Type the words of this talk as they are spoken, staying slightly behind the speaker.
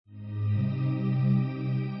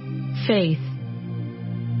Faith.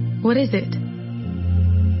 What is it?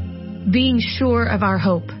 Being sure of our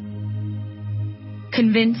hope.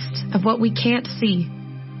 Convinced of what we can't see.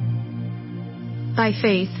 By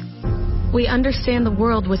faith, we understand the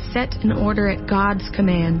world was set in order at God's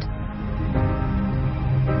command.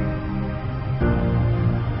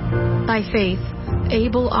 By faith,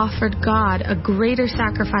 Abel offered God a greater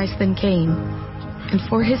sacrifice than Cain, and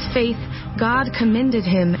for his faith, God commended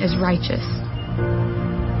him as righteous.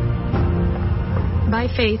 By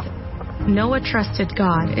faith, Noah trusted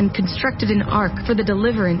God and constructed an ark for the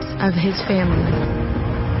deliverance of his family.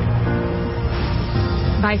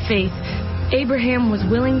 By faith, Abraham was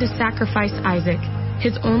willing to sacrifice Isaac,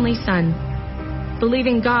 his only son,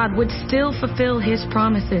 believing God would still fulfill his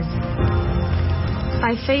promises.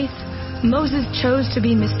 By faith, Moses chose to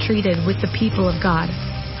be mistreated with the people of God,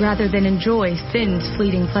 rather than enjoy sin's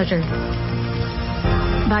fleeting pleasure.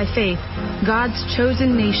 By faith, God's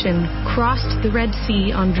chosen nation crossed the Red Sea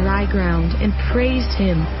on dry ground and praised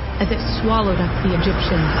him as it swallowed up the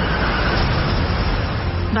Egyptians.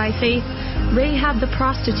 By faith, Rahab the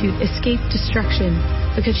prostitute escaped destruction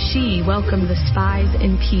because she welcomed the spies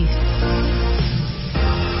in peace.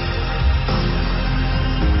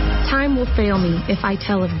 Time will fail me if I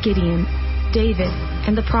tell of Gideon, David,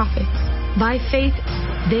 and the prophets. By faith,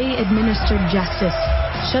 they administered justice,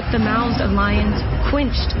 shut the mouths of lions,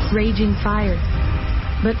 quenched raging fire.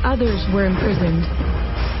 But others were imprisoned,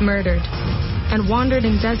 murdered, and wandered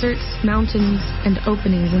in deserts, mountains, and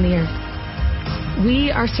openings in the earth.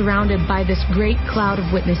 We are surrounded by this great cloud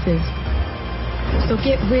of witnesses. So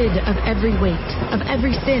get rid of every weight, of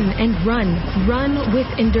every sin, and run with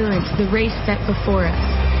endurance the race set before us.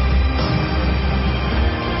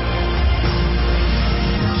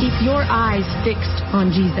 Keep your eyes fixed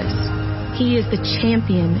on Jesus. He is the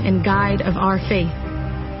champion and guide of our faith.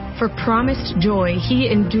 For promised joy, he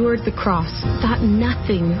endured the cross, thought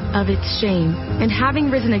nothing of its shame, and having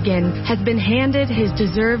risen again, has been handed his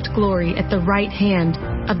deserved glory at the right hand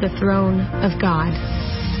of the throne of God.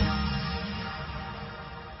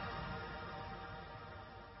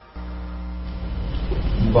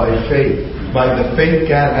 By faith, by the faith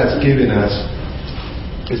God has given us,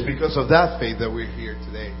 it's because of that faith that we're here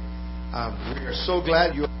today. We are so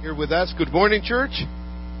glad you're here with us. Good morning, church.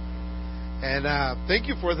 And thank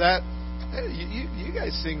you for that. You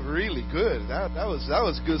guys sing really good. That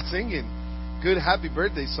was good singing. Good happy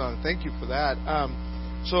birthday song. Thank you for that.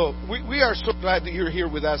 So we are so glad that you're here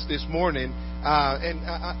with us this morning.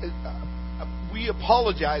 We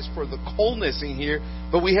apologize for the coldness in here,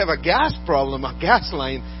 but we have a gas problem. A gas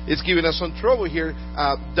line is giving us some trouble here.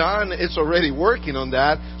 Don is already working on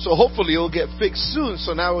that, so hopefully it'll get fixed soon.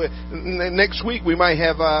 So now next week we might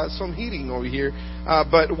have some heating over here,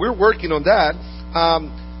 but we're working on that.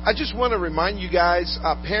 I just want to remind you guys,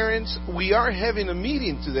 parents, we are having a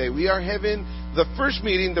meeting today. We are having the first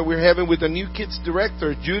meeting that we're having with the new kids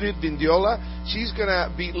director, Judith Dindiola. She's going to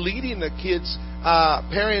be leading the kids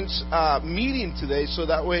parents meeting today, so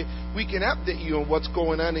that way we can update you on what's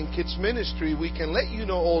going on in kids ministry. We can let you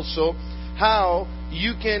know also how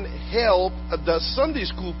you can help the Sunday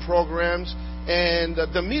school programs and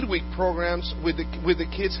the midweek programs with the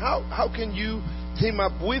kids. How can you team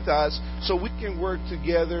up with us so we can work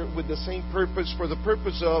together with the same purpose, for the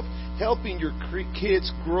purpose of helping your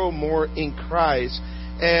kids grow more in Christ?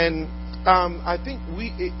 And I think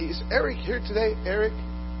is Eric here today? Eric?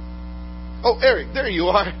 Oh, Eric, there you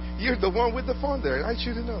are. You're the one with the phone there. I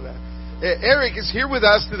should have known that. Eric is here with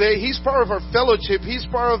us today. He's part of our fellowship. He's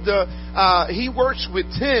part of he works with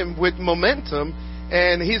Tim with Momentum,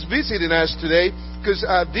 and he's visiting us today because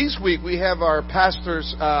this week we have our pastor's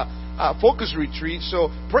focus retreat. So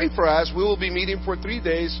pray for us. We will be meeting for 3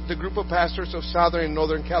 days, the group of pastors of Southern and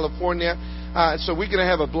Northern California. So we're going to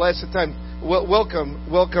have a blessed time. Welcome,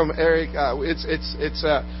 Eric.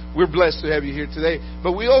 We're blessed to have you here today.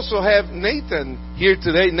 But we also have Nathan here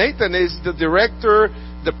today. Nathan is the director,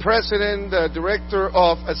 the president, the director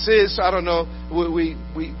of Assist. I don't know. We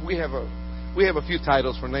have a few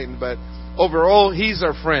titles for Nathan, but overall, he's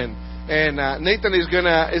our friend. And Nathan is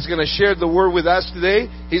gonna share the word with us today.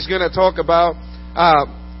 He's gonna talk about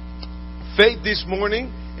faith this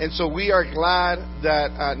morning. And so we are glad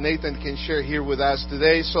that Nathan can share here with us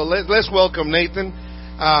today. So let's welcome Nathan.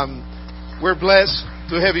 We're blessed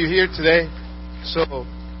to have you here today. So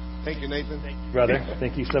thank you, Nathan. Thank you, brother.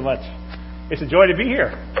 Thank you so much. It's a joy to be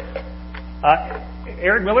here.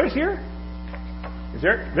 Eric Miller's here? Is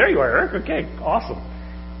there you are, Eric. Okay, awesome.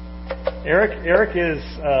 Eric is,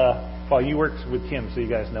 well, you worked with Kim, so you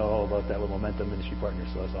guys know all about that with Momentum Ministry Partners,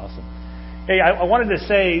 so that's awesome. Hey, I wanted to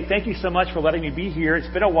say thank you so much for letting me be here.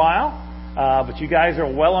 It's been a while. But you guys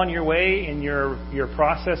are well on your way in your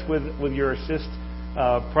process with your assist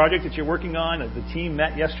project that you're working on. The team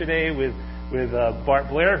met yesterday with Bart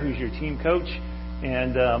Blair, who's your team coach,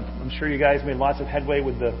 and I'm sure you guys made lots of headway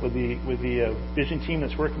with the vision team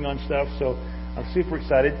that's working on stuff. So I'm super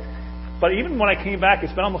excited. But even when I came back,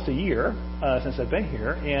 it's been almost a year since I've been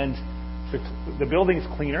here, and the building's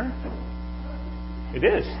cleaner. It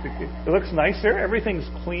is. It looks nicer. Everything's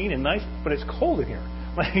clean and nice, but it's cold in here.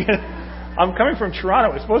 I'm coming from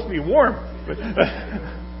Toronto. It's supposed to be warm. But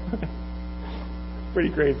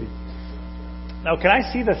pretty crazy. Now, can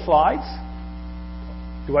I see the slides?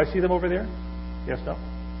 Do I see them over there? Yes, no?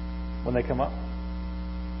 When they come up?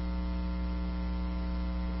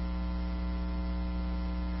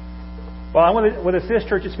 Well, I'm with Assist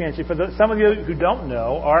Church Expansion. For some of you who don't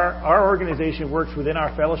know, our organization works within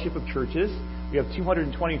our fellowship of churches. We have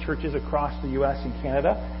 220 churches across the U.S. and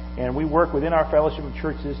Canada, and we work within our fellowship of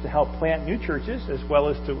churches to help plant new churches as well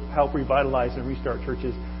as to help revitalize and restart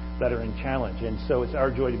churches that are in challenge. And so it's our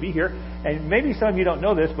joy to be here. And maybe some of you don't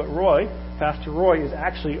know this, but Pastor Roy, is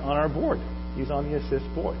actually on our board. He's on the Assist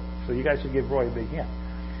board. So you guys should give Roy a big hand.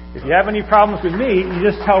 If you have any problems with me, you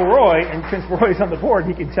just tell Roy, and since Roy's on the board,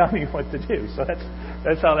 he can tell me what to do. So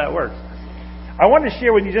that's how that works. I wanted to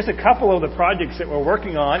share with you just a couple of the projects that we're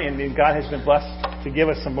working on, and God has been blessed to give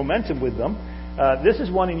us some momentum with them. This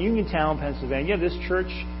is one in Uniontown, Pennsylvania. This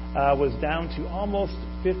church was down to almost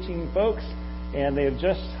 15 folks, and they have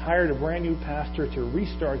just hired a brand new pastor to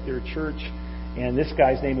restart their church. And this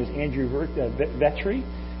guy's name is Andrew Vetri,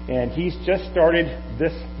 and he's just started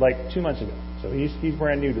this like 2 months ago. So he's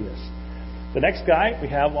brand new to this. The next guy we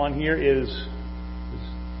have on here is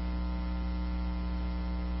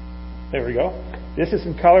there we go. This is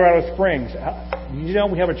in Colorado Springs. You know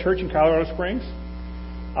we have a church in Colorado Springs?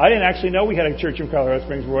 I didn't actually know we had a church in Colorado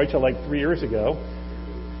Springs, Roy, till like 3 years ago.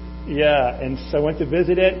 Yeah, and so I went to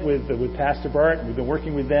visit it with Pastor Bart. We've been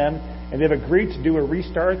working with them, and they've agreed to do a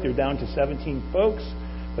restart. They're down to 17 folks,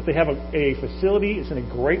 but they have a facility. It's in a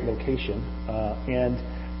great location, and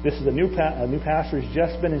this is a new pastor who's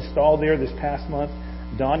just been installed there this past month.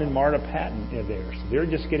 Don and Marta Patton are there. So they're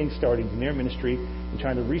just getting started in their ministry and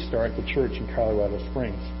trying to restart the church in Colorado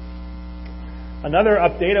Springs. Another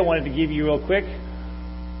update I wanted to give you real quick.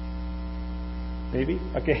 Maybe?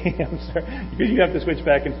 Okay, I'm sorry. You have to switch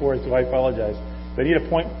back and forth, so I apologize. Do I need a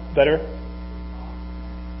point better?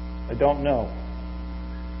 I don't know.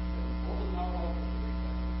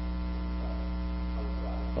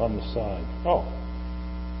 On the side. Oh.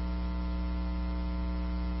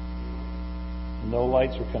 No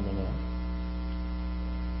lights are coming on.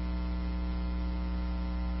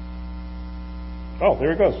 Oh,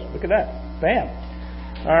 there it goes. Look at that. Bam.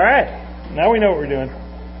 All right. Now we know what we're doing.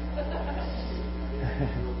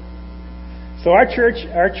 So our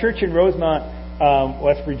church in Rosemont,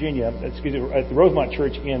 West Virginia, at the Rosemont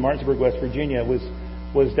Church in Martinsburg, West Virginia,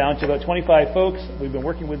 was down to about 25 folks. We've been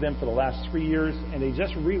working with them for the last 3 years, and they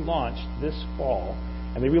just relaunched this fall.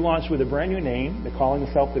 And they relaunched with a brand new name. They're calling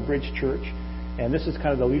themselves the Bridge Church. And this is kind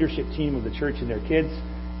of the leadership team of the church and their kids.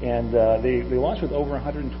 And they launched with over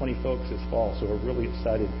 120 folks this fall. So we're really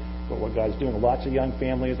excited about what God's doing. Lots of young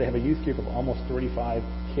families. They have a youth group of almost 35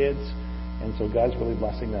 kids. And so God's really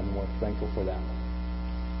blessing them, and we're thankful for that.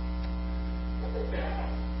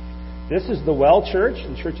 This is the Well Church,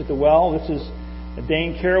 the church at the Well. This is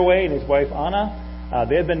Dane Caraway and his wife Anna.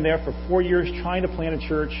 They have been there for 4 years trying to plant a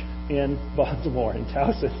church in Baltimore, in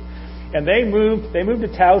Towson. And they moved to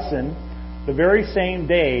Towson the very same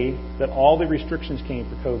day that all the restrictions came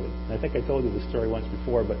for COVID. And I think I told you this story once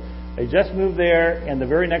before, but they just moved there, and the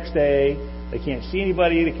very next day, they can't see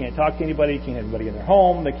anybody, they can't talk to anybody, can't have anybody in their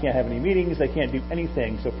home, they can't have any meetings, they can't do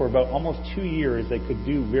anything. So for about almost 2 years, they could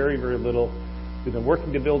do very, very little. We've been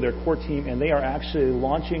working to build their core team, and they are actually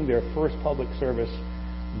launching their first public service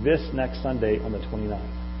this next Sunday on the 29th.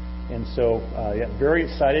 And so, very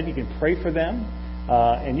excited. You can pray for them.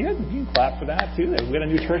 And you can clap for that, too. We've got a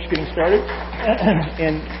new church getting started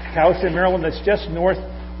in Towson, Maryland, that's just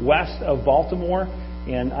northwest of Baltimore.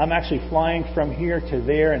 And I'm actually flying from here to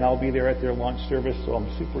there, and I'll be there at their launch service. So I'm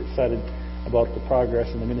super excited about the progress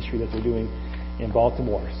and the ministry that they're doing in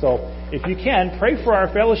Baltimore. So if you can, pray for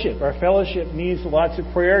our fellowship. Our fellowship needs lots of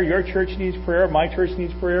prayer. Your church needs prayer. My church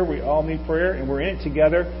needs prayer. We all need prayer, and we're in it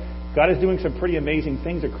together. God is doing some pretty amazing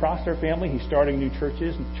things across our family. He's starting new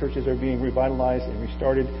churches, and churches are being revitalized and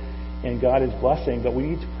restarted, and God is blessing, but we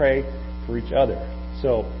need to pray for each other.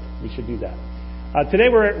 So we should do that. Today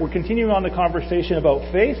we're continuing on the conversation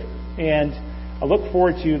about faith, and I look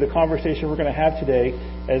forward to the conversation we're going to have today,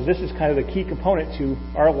 as this is kind of the key component to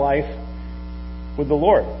our life with the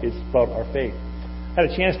Lord. It's about our faith. had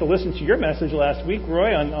a chance to listen to your message last week,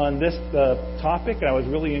 Roy, on this topic, and I was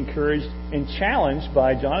really encouraged and challenged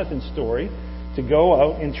by Jonathan's story to go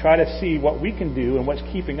out and try to see what we can do and what's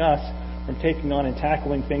keeping us from taking on and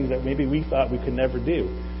tackling things that maybe we thought we could never do.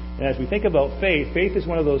 And as we think about faith, faith is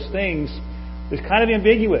one of those things that's kind of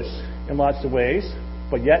ambiguous in lots of ways,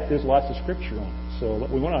 but yet there's lots of scripture on it. So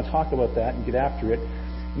we want to talk about that and get after it.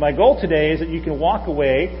 My goal today is that you can walk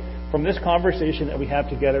away from this conversation that we have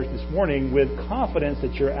together this morning with confidence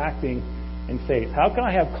that you're acting in faith. How can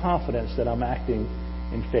I have confidence that I'm acting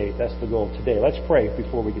in faith? That's the goal today. Let's pray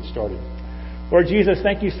before we get started. Lord Jesus,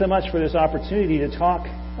 thank you so much for this opportunity to talk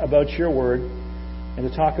about your word and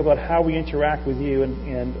to talk about how we interact with you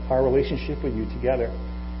and our relationship with you together.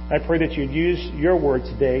 I pray that you'd use your word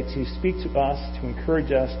today to speak to us, to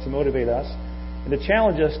encourage us, to motivate us, and to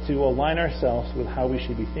challenge us to align ourselves with how we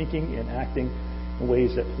should be thinking and acting in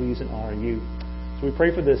ways that please and honor you. So we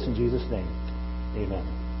pray for this in Jesus' name. Amen.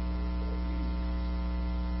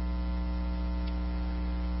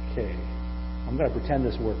 Okay. I'm going to pretend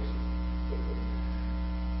this works.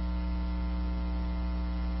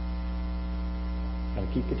 I'm going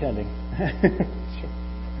to keep pretending. Sure.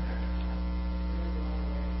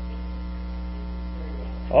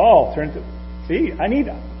 Oh, see, I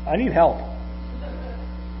need help.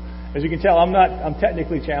 As you can tell, I'm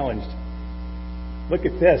technically challenged. Look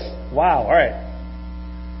at this. Wow. All right.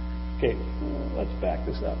 Okay, let's back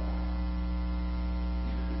this up.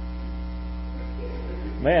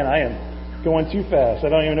 Man, I am going too fast. I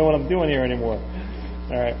don't even know what I'm doing here anymore.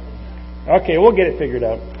 All right. Okay, we'll get it figured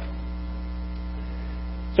out.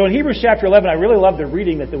 So in Hebrews chapter 11, I really love the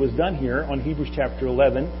reading that was done here on Hebrews chapter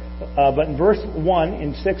 11. But in verse 1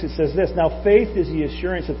 and 6 it says this, "Now faith is the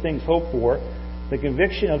assurance of things hoped for, the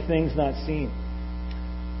conviction of things not seen."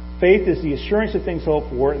 Faith is the assurance of things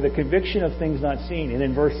hoped for, the conviction of things not seen. And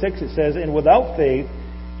in verse 6 it says, "And without faith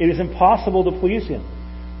it is impossible to please Him.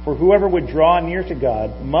 For whoever would draw near to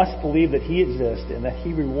God must believe that He exists and that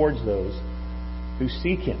He rewards those who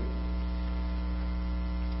seek Him."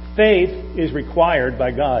 Faith is required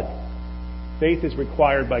by God. Faith is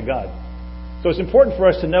required by God. So it's important for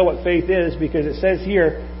us to know what faith is, because it says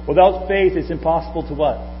here, without faith it's impossible to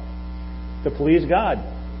what? To please God.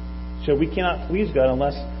 So we cannot please God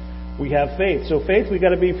unless we have faith. So faith we've got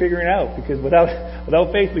to be figuring out, because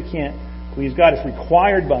without faith we can't please God. It's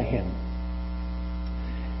required by Him.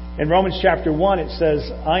 In Romans chapter 1 it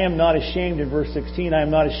says, "I am not ashamed," in verse 16, "I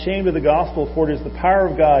am not ashamed of the gospel, for it is the power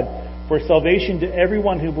of God for salvation to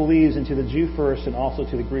everyone who believes, and to the Jew first and also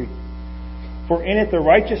to the Greek. For in it the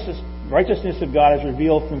righteousness of God is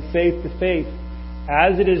revealed from faith to faith.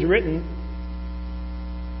 As it is written,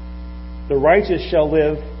 the righteous shall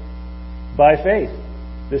live by faith."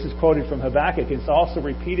 This is quoted from Habakkuk. It's also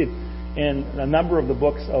repeated in a number of the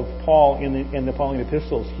books of Paul in the Pauline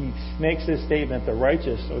epistles. He makes this statement, the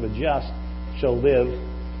righteous or the just shall live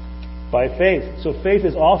by faith. So faith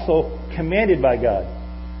is also commanded by God.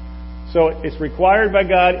 So it's required by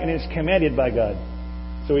God and it's commanded by God.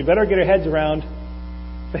 So we better get our heads around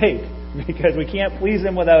faith, because we can't please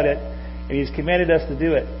Him without it, and He's commanded us to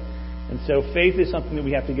do it. And so faith is something that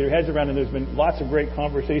we have to get our heads around, and there's been lots of great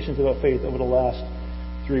conversations about faith over the last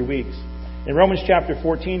 3 weeks. In Romans chapter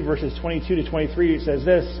 14, verses 22 to 23, it says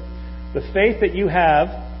this, "The faith that you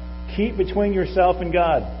have, keep between yourself and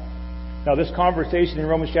God." Now this conversation in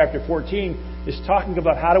Romans chapter 14 is talking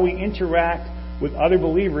about how do we interact with other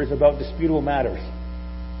believers about disputable matters.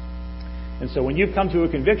 And so when you've come to a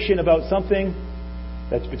conviction about something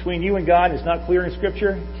that's between you and God, it's not clear in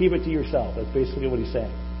Scripture, keep it to yourself. That's basically what he's saying.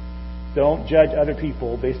 Don't judge other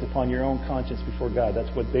people based upon your own conscience before God. That's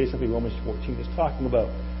what basically Romans 14 is talking about.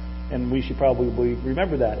 And we should probably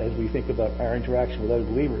remember that as we think about our interaction with other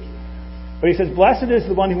believers. But he says, "Blessed is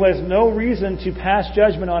the one who has no reason to pass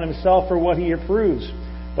judgment on himself for what he approves.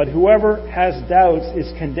 But whoever has doubts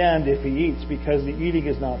is condemned if he eats, because the eating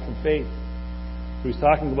is not from faith." He was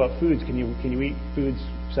talking about foods. Can you eat foods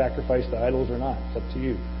sacrificed to idols or not? It's up to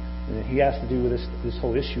you. And he has to do with this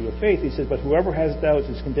whole issue of faith. He says, "But whoever has doubts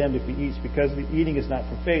is condemned if he eats, because the eating is not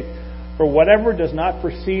from faith. For whatever does not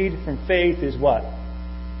proceed from faith is" what?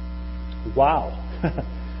 Wow.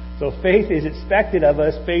 So faith is expected of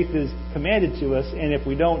us. Faith is commanded to us. And if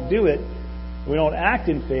we don't do it, we don't act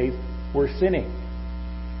in faith, we're sinning.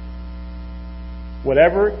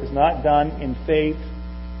 Whatever is not done in faith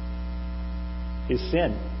is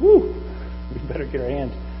sin. Woo! We better get our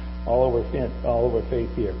hands all over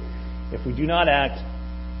faith here. If we do not act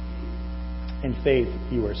in faith,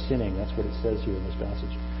 you are sinning. That's what it says here in this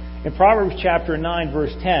passage. In Proverbs chapter 9,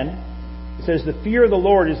 verse 10, it says, "The fear of the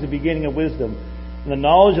Lord is the beginning of wisdom, and the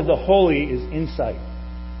knowledge of the holy is insight."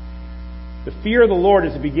 The fear of the Lord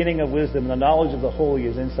is the beginning of wisdom, and the knowledge of the holy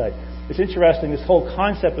is insight. It's interesting, this whole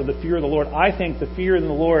concept of the fear of the Lord. I think the fear of the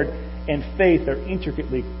Lord and faith are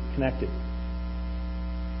intricately connected.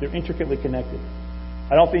 They're intricately connected.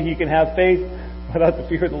 I don't think you can have faith without the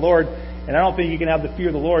fear of the Lord, and I don't think you can have the fear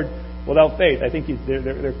of the Lord without faith. I think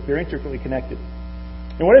they're intricately connected.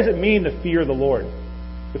 And what does it mean, the fear of the Lord?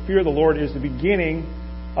 The fear of the Lord is the beginning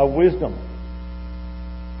of wisdom.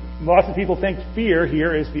 Lots of people think fear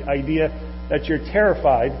here is the idea that you're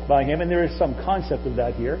terrified by Him, and there is some concept of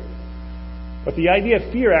that here. But the idea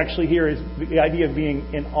of fear actually here is the idea of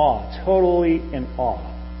being in awe, totally in awe,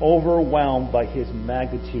 overwhelmed by His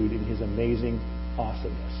magnitude and His amazing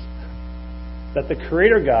awesomeness. That the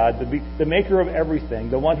Creator God, the Maker of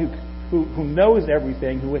everything, the one who knows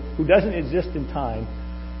everything, who doesn't exist in time,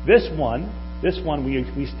 this one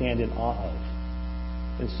we stand in awe of.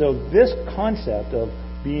 And so this concept of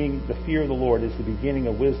being the fear of the Lord is the beginning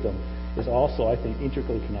of wisdom is also, I think,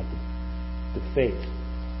 intricately connected to faith.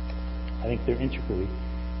 I think they're intricately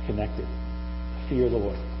connected. Fear of the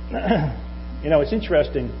Lord. It's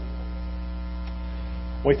interesting.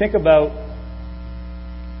 When we think about...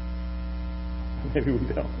 Maybe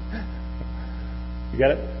we don't. You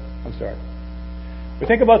got it? I'm sorry. We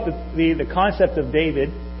think about the concept of David,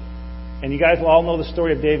 and you guys will all know the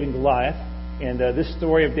story of David and Goliath. And this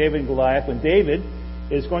story of David and Goliath, when David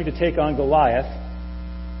is going to take on Goliath,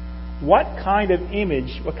 what kind of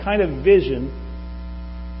image, what kind of vision,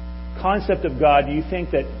 concept of God do you think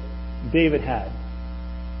that David had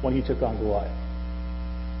when he took on Goliath?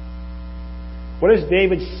 What does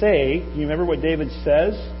David say? Do you remember what David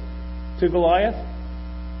says to Goliath?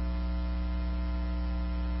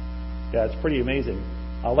 Yeah, it's pretty amazing.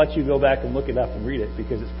 I'll let you go back and look it up and read it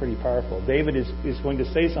because it's pretty powerful. David is going to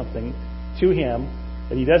say something to him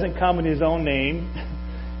that he doesn't come in his own name.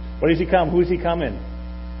 What does he come? Who's he come in?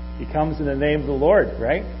 He comes in the name of the Lord,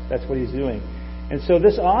 right? That's what he's doing. And so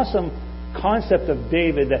this awesome concept of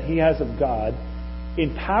David that he has of God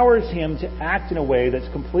empowers him to act in a way that's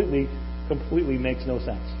completely makes no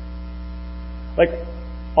sense. Like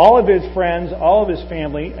all of his friends, all of his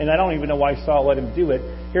family, and I don't even know why Saul let him do it.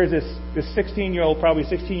 Here's this 16-year-old, probably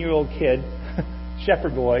 16-year-old kid,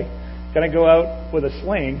 shepherd boy, going to go out with a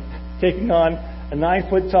sling, taking on a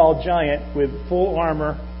 9-foot-tall giant with full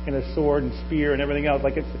armor and a sword and spear and everything else.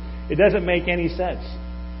 It doesn't make any sense.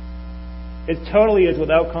 It totally is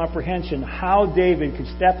without comprehension how David could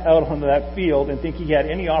step out onto that field and think he had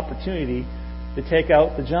any opportunity to take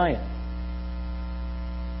out the giant.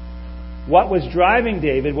 What was driving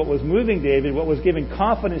David, what was moving David, what was giving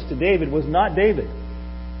confidence to David was not David.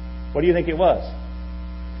 What do you think it was?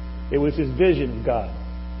 It was his vision of God.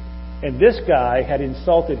 And this guy had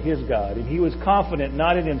insulted his God, and he was confident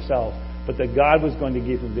not in himself, but that God was going to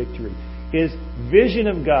give him victory. His vision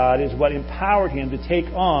of God is what empowered him to take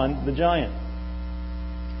on the giant.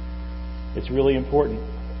 It's really important.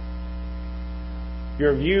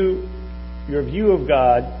 Your view of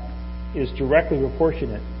God is directly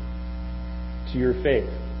proportionate to your faith.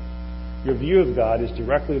 Your view of God is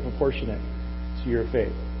directly proportionate to your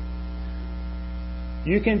faith.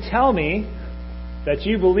 You can tell me that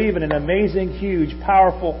you believe in an amazing, huge,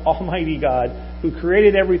 powerful, almighty God who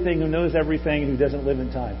created everything, who knows everything, and who doesn't live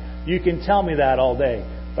in time. You can tell me that all day,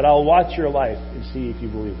 but I'll watch your life and see if you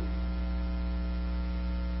believe it.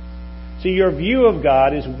 See, your view of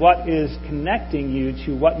God is what is connecting you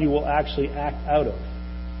to what you will actually act out of.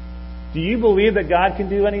 Do you believe that God can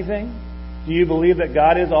do anything? Do you believe that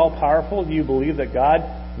God is all-powerful? Do you believe that God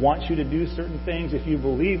wants you to do certain things? If you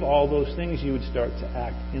believe all those things, you would start to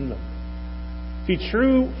act in them. See,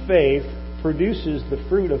 true faith produces the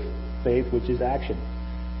fruit of faith, which is action.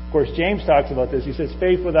 Of course, James talks about this. He says,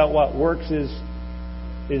 faith without what works is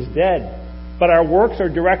dead. But our works are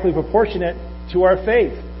directly proportionate to our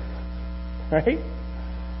faith. Right?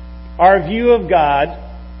 Our view of God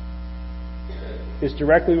is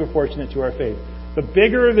directly proportionate to our faith. The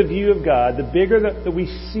bigger the view of God, the bigger that we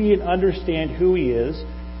see and understand who He is,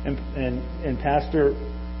 and Pastor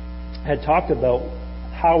had talked about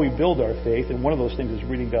how we build our faith, and one of those things is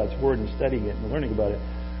reading God's Word and studying it and learning about it.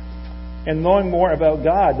 And knowing more about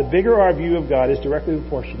God, the bigger our view of God is directly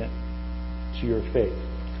proportionate to your faith.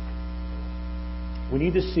 We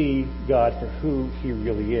need to see God for who He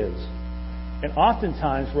really is. And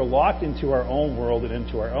oftentimes we're locked into our own world and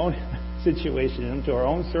into our own situation and into our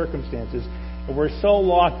own circumstances, and we're so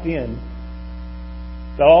locked in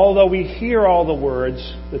that although we hear all the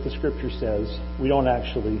words that the Scripture says, we don't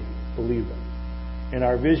actually believe them. And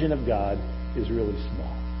our vision of God is really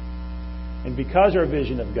small. And because our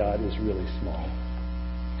vision of God is really small,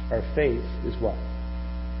 our faith is what?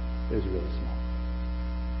 Is really small.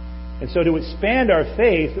 And so to expand our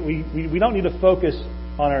faith, we don't need to focus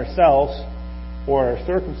on ourselves or our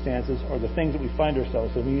circumstances or the things that we find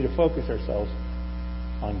ourselves in. We need to focus ourselves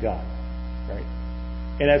on God. Right?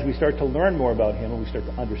 And as we start to learn more about Him and we start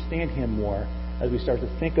to understand Him more, as we start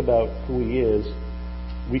to think about who He is,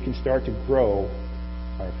 we can start to grow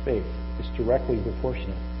our faith. It's directly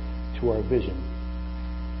proportionate to our vision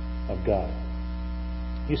of God.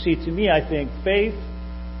 You see, to me, I think faith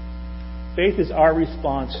is our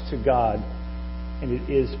response to God, and it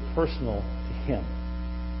is personal to Him.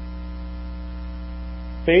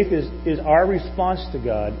 Faith is our response to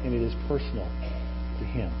God, and it is personal to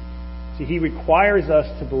Him. See, He requires us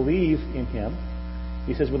to believe in Him.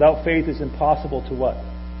 He says, without faith it's impossible to what?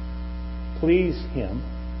 Please Him.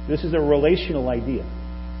 This is a relational idea.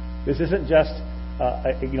 This isn't just,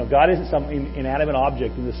 God isn't some inanimate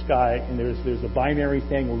object in the sky, and there's a binary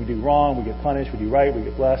thing where we do wrong, we get punished, we do right, we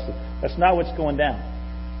get blessed. That's not what's going down.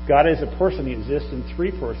 God is a person. He exists in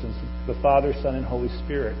three persons, the Father, Son, and Holy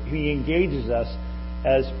Spirit. He engages us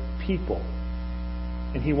as people.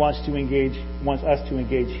 And He wants us to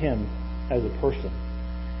engage Him as a person.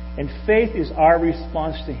 And faith is our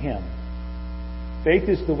response to Him. Faith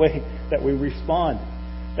is the way that we respond.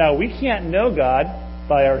 Now, we can't know God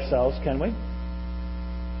by ourselves, can we?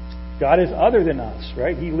 God is other than us,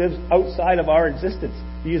 right? He lives outside of our existence.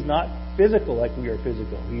 He is not physical like we are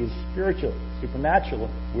physical. He is spiritual, supernatural.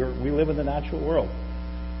 We live in the natural world.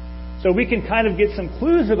 So we can kind of get some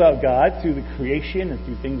clues about God through the creation and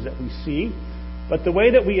through things that we see. But the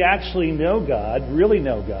way that we actually know God, really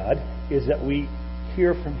know God, is that we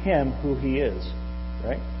hear from Him who He is,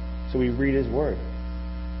 right? So we read His Word.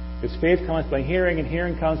 Because faith comes by hearing, and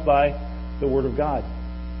hearing comes by the Word of God.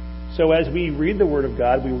 So as we read the Word of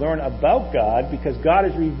God, we learn about God because God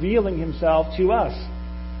is revealing Himself to us.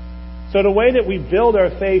 So the way that we build our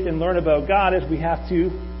faith and learn about God is we have to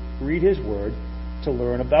read His Word to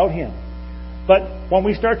learn about Him. But when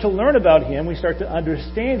we start to learn about Him, we start to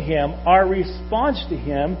understand Him, our response to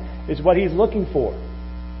Him is what He's looking for.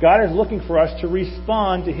 God is looking for us to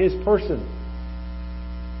respond to His person.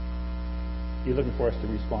 He's looking for us to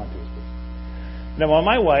respond to His person. Now, when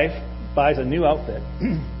my wife buys a new outfit,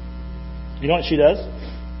 you know what she does?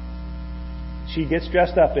 She gets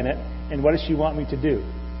dressed up in it, and what does she want me to do?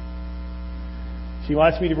 She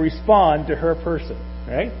wants me to respond to her person,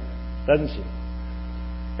 right? Doesn't she?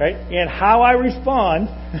 Right? And how I respond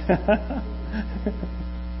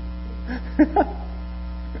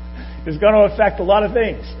is going to affect a lot of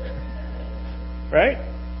things. Right?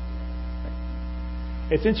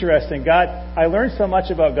 It's interesting. I learned so much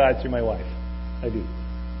about God through my wife. I do.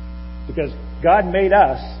 Because God made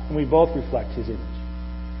us, and we both reflect His image.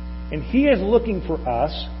 And He is looking for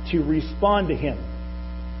us to respond to Him.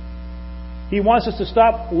 He wants us to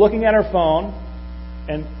stop looking at our phone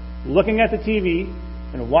and looking at the TV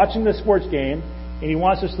and watching the sports game, and He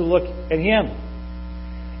wants us to look at Him.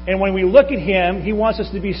 And when we look at Him, He wants us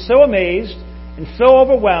to be so amazed and so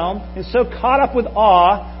overwhelmed and so caught up with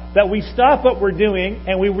awe that we stop what we're doing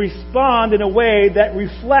and we respond in a way that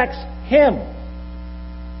reflects Him.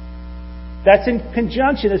 That's in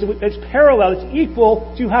conjunction, it's parallel, it's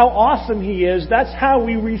equal to how awesome He is. That's how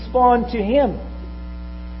we respond to Him.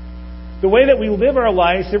 The way that we live our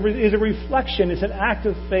lives is a reflection, it's an act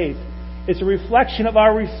of faith. It's a reflection of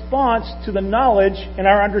our response to the knowledge and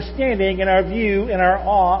our understanding and our view and our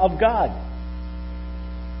awe of God.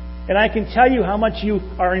 And I can tell you how much you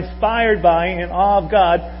are inspired by and in awe of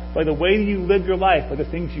God by the way you live your life, by the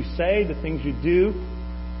things you say, the things you do,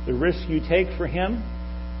 the risks you take for Him.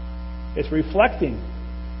 It's reflecting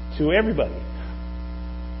to everybody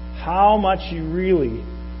how much you really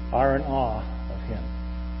are in awe of Him.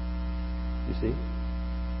 You see?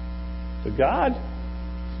 So God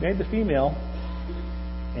made the female,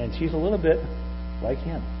 and she's a little bit like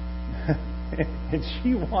Him. And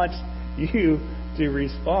she wants you to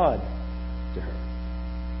respond to her.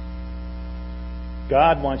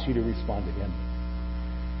 God wants you to respond to Him.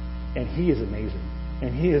 And He is amazing.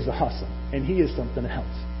 And He is awesome. And He is something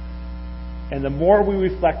else. And the more we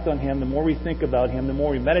reflect on Him, the more we think about Him, the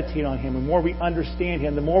more we meditate on Him, the more we understand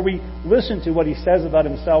Him, the more we listen to what He says about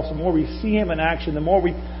Himself, the more we see Him in action, the more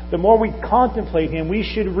we contemplate Him, we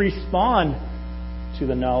should respond to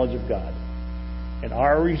the knowledge of God. And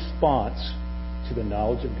our response to the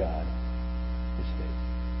knowledge of God is faith.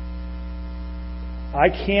 I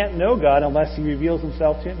can't know God unless He reveals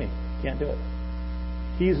Himself to me. Can't do it.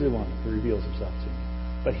 He's the one who reveals Himself to me.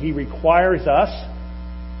 But He requires us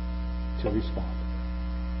to respond.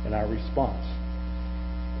 And our response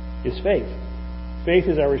is faith. Faith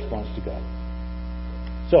is our response to God.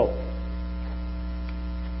 So,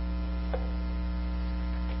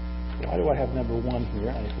 Why do I have number 1 here?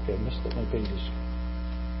 I think I missed my pages.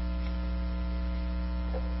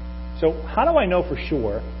 So how do I know for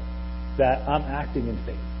sure that I'm acting in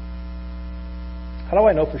faith? How do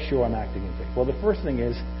I know for sure I'm acting in faith? Well, the first thing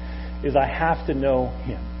is I have to know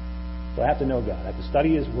Him. So I have to know God. I have to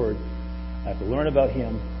study His Word. I have to learn about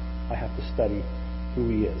Him. I have to study who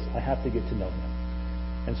He is. I have to get to know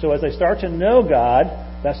Him. And so as I start to know God,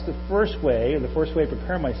 that's the first way I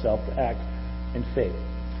prepare myself to act in faith.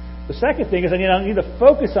 The second thing is I need to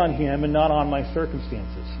focus on Him and not on my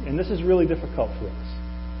circumstances. And this is really difficult for us.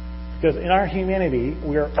 Because in our humanity,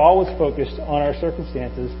 we are always focused on our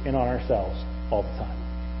circumstances and on ourselves all the time.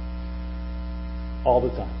 All the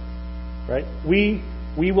time. Right?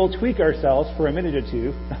 We will tweak ourselves for a minute or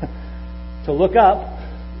two to look up,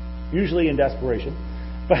 usually in desperation.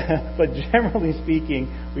 But generally speaking,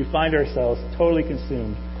 we find ourselves totally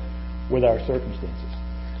consumed with our circumstances.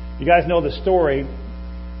 You guys know the story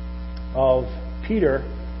of Peter.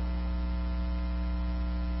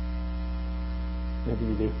 Maybe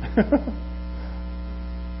you do.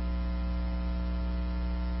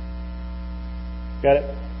 Got it?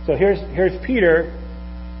 So here's Peter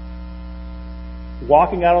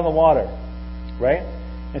walking out on the water, right?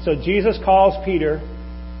 And so Jesus calls Peter.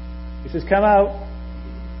 He says, "Come out."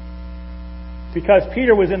 Because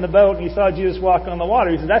Peter was in the boat and he saw Jesus walk on the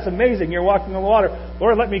water. He says, "That's amazing. You're walking on the water.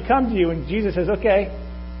 Lord, let me come to you." And Jesus says, "Okay,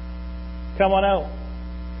 come on out."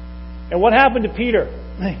 And what happened to Peter?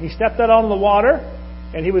 He stepped out on the water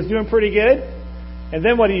and he was doing pretty good. And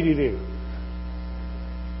then what did he do?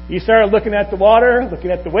 He started looking at the water,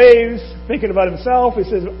 looking at the waves, thinking about himself. He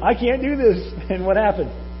says, "I can't do this." And what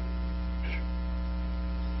happened?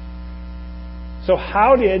 So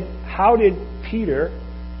how did Peter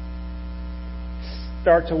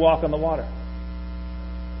start to walk on the water?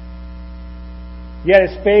 He had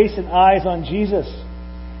his face and eyes on Jesus.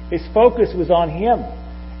 His focus was on Him.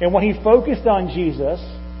 And when he focused on Jesus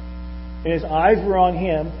and his eyes were on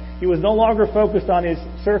Him, he was no longer focused on his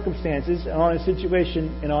circumstances and on his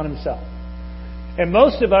situation and on himself. And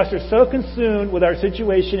most of us are so consumed with our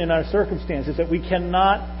situation and our circumstances that we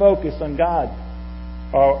cannot focus on God.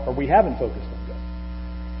 Or we haven't focused on God.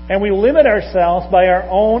 And we limit ourselves by our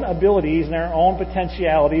own abilities and our own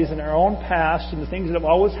potentialities and our own past and the things that have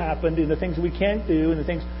always happened and the things we can't do and the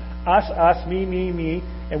things us, me.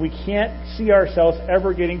 And we can't see ourselves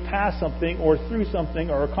ever getting past something or through something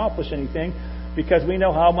or accomplish anything because we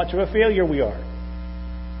know how much of a failure we are.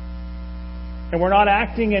 And we're not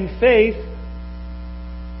acting in faith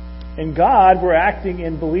in God, we're acting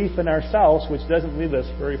in belief in ourselves, which doesn't lead us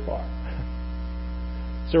very far.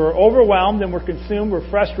 So we're overwhelmed and we're consumed, we're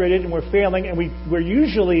frustrated and we're failing, and we're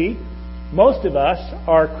usually, most of us,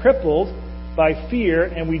 are crippled by fear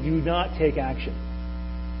and we do not take action.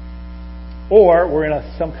 Or we're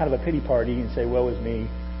in some kind of a pity party and say, "Woe is me,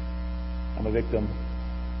 I'm a victim,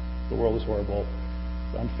 the world is horrible,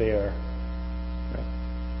 it's unfair." Right?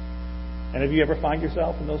 And have you ever find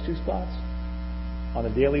yourself in those two spots? On a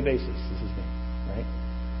daily basis, this is me, right?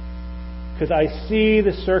 Because I see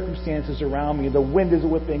the circumstances around me. The wind is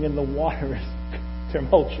whipping and the water is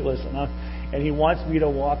tumultuous, and He wants me to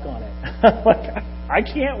walk on it. Like, I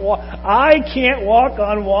can't walk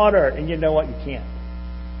on water, and you know what? You can't.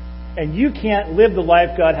 And you can't live the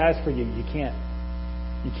life God has for you. You can't.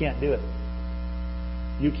 You can't do it.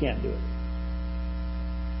 You can't do it.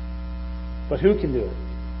 But who can do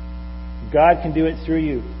it? God can do it through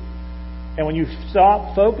you. And when you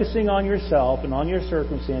stop focusing on yourself and on your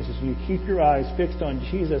circumstances, and you keep your eyes fixed on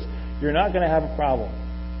Jesus, you're not going to have a problem.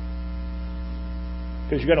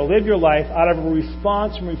 Because you're going to live your life out of a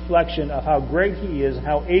response and reflection of how great He is and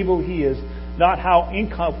how able He is, not how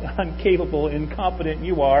incapable, incompetent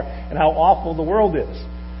you are, and how awful the world is.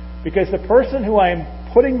 Because the person who I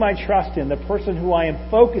am putting my trust in, the person who I am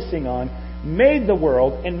focusing on, made the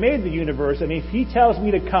world and made the universe. And if He tells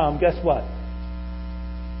me to come, guess what?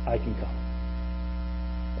 I can come.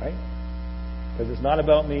 Right? Because it's not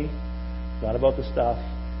about me. It's not about the stuff.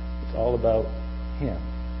 It's all about Him.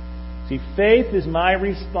 See, faith is my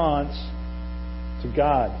response to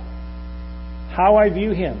God. How I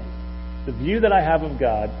view Him, the view that I have of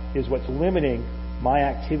God, is what's limiting my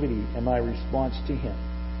activity and my response to Him.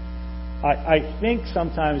 I think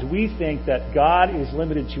sometimes we think that God is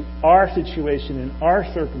limited to our situation and our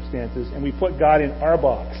circumstances, and we put God in our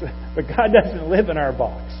box. But God doesn't live in our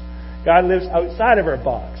box. God lives outside of our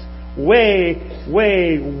box. Way,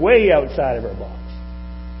 way, way outside of our box.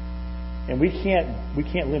 And we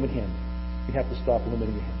can't limit Him. We have to stop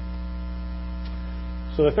limiting Him.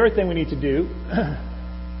 So the third thing we need to do,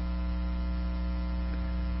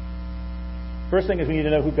 first thing is we need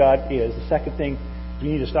to know who God is. The second thing We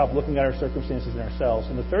need to stop looking at our circumstances and ourselves.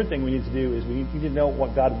 And the third thing we need to do is we need to know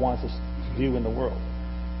what God wants us to do in the world.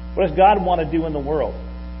 What does God want to do in the world?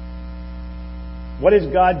 What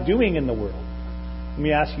is God doing in the world? Let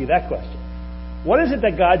me ask you that question. What is it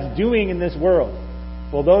that God's doing in this world?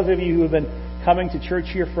 Well, those of you who have been coming to church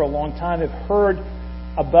here for a long time have heard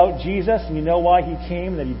about Jesus, and you know why He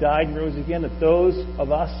came, that He died and rose again, that those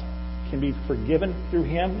of us can be forgiven through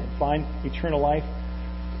Him and find eternal life.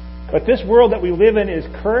 But this world that we live in is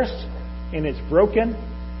cursed, and it's broken,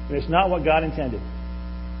 and it's not what God intended.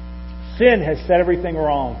 Sin has set everything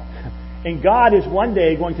wrong. And God is one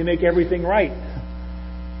day going to make everything right.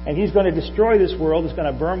 And He's going to destroy this world. It's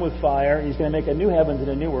going to burn with fire. He's going to make a new heavens and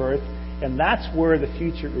a new earth. And that's where the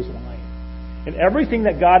future is lying. And everything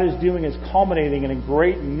that God is doing is culminating in a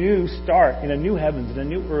great new start, in a new heavens and a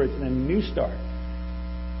new earth and a new start.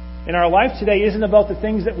 And our life today isn't about the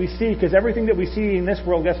things that we see, because everything that we see in this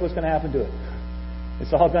world, guess what's going to happen to it?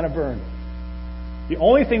 It's all going to burn. The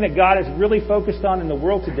only thing that God is really focused on in the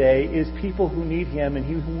world today is people who need Him and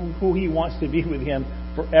who He wants to be with Him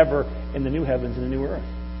forever in the new heavens and the new earth.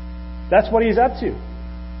 That's what He's up to.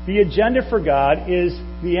 The agenda for God is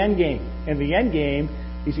the end game. And the end game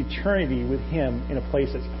is eternity with Him in a place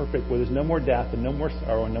that's perfect, where there's no more death and no more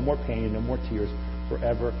sorrow and no more pain and no more tears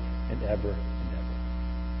forever and ever and ever.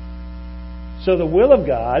 So the will of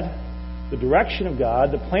God, the direction of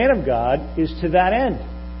God, the plan of God is to that end.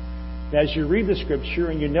 As you read the Scripture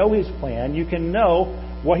and you know His plan, you can know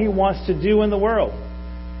what He wants to do in the world.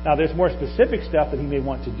 Now, there's more specific stuff that He may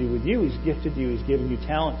want to do with you. He's gifted you. He's given you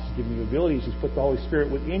talents. He's given you abilities. He's put the Holy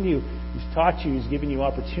Spirit within you. He's taught you. He's given you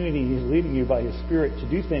opportunity. He's leading you by His Spirit to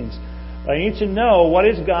do things. But I need to know, what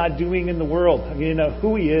is God doing in the world? I need to know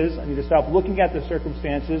who He is. I need to stop looking at the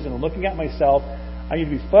circumstances and looking at myself. I need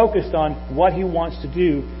to be focused on what He wants to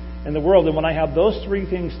do in the world. And when I have those three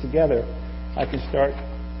things together, I can start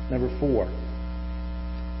number 4.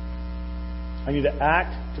 I need to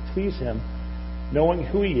act to please Him, knowing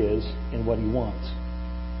who He is and what He wants.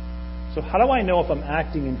 So how do I know if I'm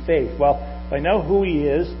acting in faith? Well, if I know who He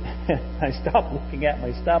is, I stop looking at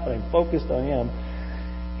my stuff and I'm focused on Him,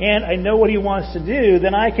 and I know what He wants to do,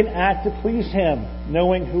 then I can act to please Him,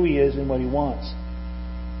 knowing who He is and what He wants.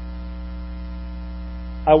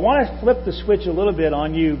 I want to flip the switch a little bit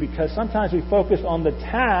on you, because sometimes we focus on the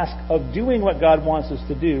task of doing what God wants us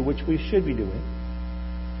to do, which we should be doing.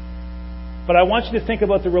 But I want you to think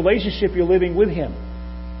about the relationship you're living with Him.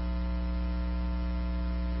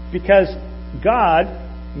 Because God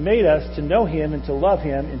made us to know Him and to love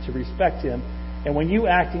Him and to respect Him. And when you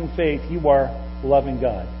act in faith, you are loving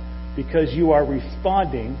God. Because you are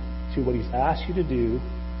responding to what He's asked you to do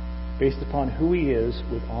based upon who He is,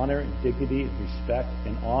 with honor and dignity and respect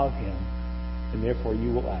and awe of Him. And therefore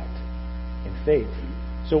you will act in faith.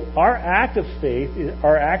 So our act of faith,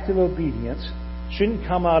 our act of obedience, shouldn't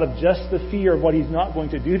come out of just the fear of what He's not going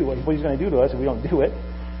to do to us, what He's going to do to us if we don't do it.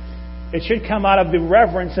 It should come out of the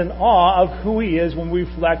reverence and awe of who He is when we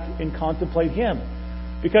reflect and contemplate Him.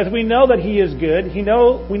 Because we know that He is good. We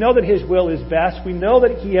know that His will is best. We know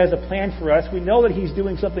that He has a plan for us. We know that He's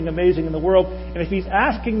doing something amazing in the world. And if He's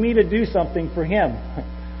asking me to do something for Him,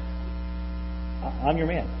 I'm your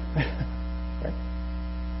man. Right?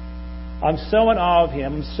 I'm so in awe of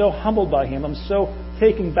Him. I'm so humbled by Him. I'm so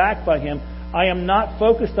taken back by Him. I am not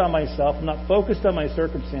focused on myself. I'm not focused on my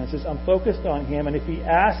circumstances. I'm focused on Him. And if He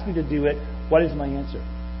asks me to do it, what is my answer?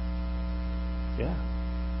 Yeah,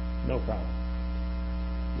 no problem.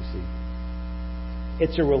 You see,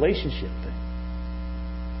 it's a relationship thing.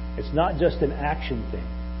 It's not just an action thing.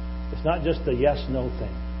 It's not just a yes-no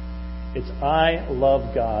thing. It's I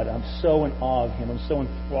love God. I'm so in awe of Him. I'm so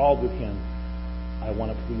enthralled with Him. I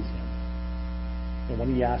want to please Him. And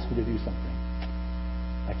when He asks me to do something,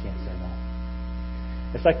 I can't say no.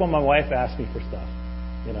 It's like when my wife asks me for stuff,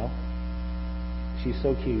 you know. She's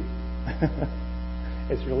so cute.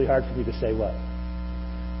 It's really hard for me to say what.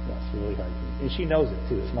 No, it's really hard for me. And she knows it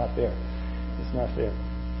too. It's not fair. It's not fair.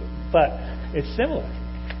 But it's similar.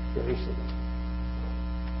 Very similar.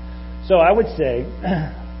 So I would say,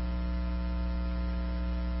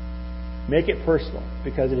 make it personal,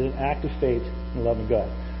 because it is an act of faith and love of God.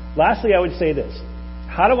 Lastly, I would say this.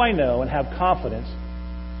 How do I know and have confidence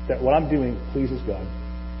that what I'm doing pleases God?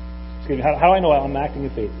 How do I know I'm acting in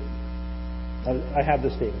faith? I have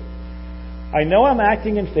this statement. I know I'm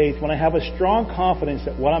acting in faith when I have a strong confidence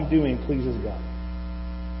that what I'm doing pleases God.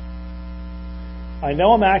 I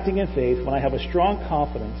know I'm acting in faith when I have a strong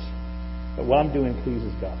confidence that what I'm doing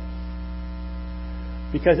pleases God.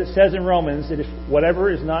 Because it says in Romans that if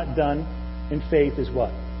whatever is not done in faith is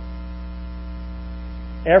what?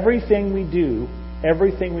 Everything we do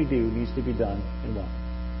everything we do needs to be done in what?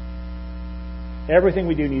 Everything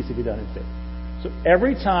we do needs to be done in faith. So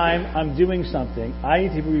every time I'm doing something, I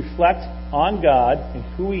need to reflect on God and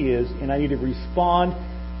who He is, and I need to respond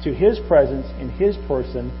to His presence and His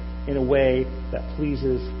person in a way that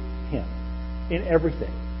pleases Him. In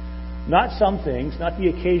everything. Not some things, not the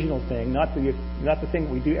occasional thing, not the thing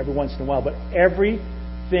we do every once in a while, but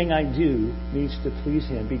everything I do needs to please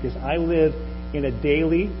Him, because I live in a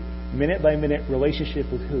daily, minute-by-minute relationship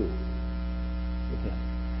with who? With Him.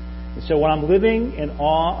 And so when I'm living in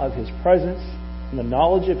awe of His presence and the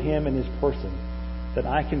knowledge of Him and His person, that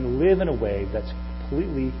I can live in a way that's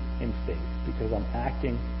completely in faith, because I'm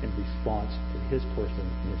acting in response to His person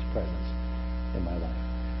and His presence in my life.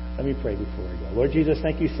 Let me pray before I go. Lord Jesus,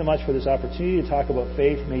 thank you so much for this opportunity to talk about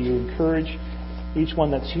faith. May you encourage each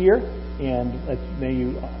one that's here, and may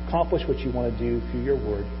you accomplish what you want to do through your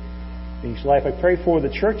word in each life. I pray for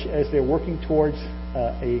the church as they're working towards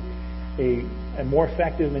a more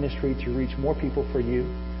effective ministry to reach more people for you,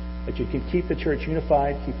 that you can keep the church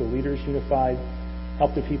unified, keep the leaders unified,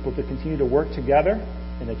 help the people to continue to work together,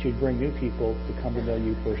 and that you'd bring new people to come to know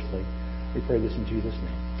you personally. We pray this in Jesus'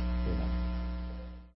 name. Amen.